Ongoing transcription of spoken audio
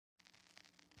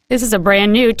This is a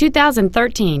brand new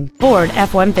 2013 Ford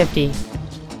F-150.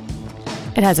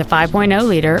 It has a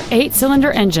 5.0-liter,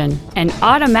 8-cylinder engine, an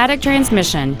automatic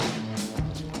transmission.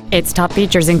 Its top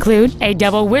features include a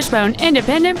double wishbone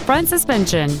independent front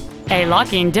suspension, a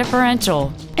locking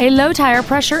differential, a low tire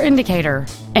pressure indicator,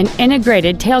 an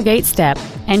integrated tailgate step,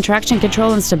 and traction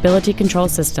control and stability control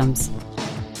systems.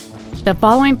 The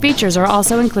following features are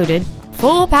also included: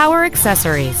 full power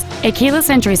accessories, a keyless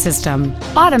entry system,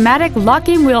 automatic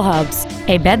locking wheel hubs,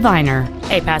 a bed liner,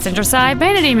 a passenger side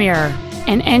vanity mirror,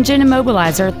 an engine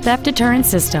immobilizer theft deterrent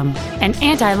system, an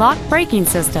anti-lock braking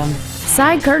system,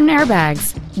 side curtain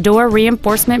airbags, door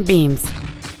reinforcement beams.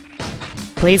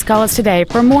 Please call us today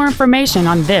for more information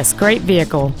on this great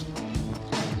vehicle.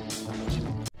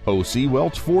 OC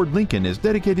Welch Ford Lincoln is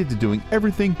dedicated to doing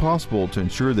everything possible to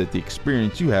ensure that the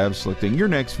experience you have selecting your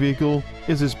next vehicle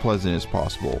is as pleasant as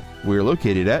possible. We're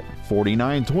located at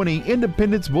 4920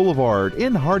 Independence Boulevard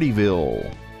in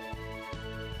Hardeeville.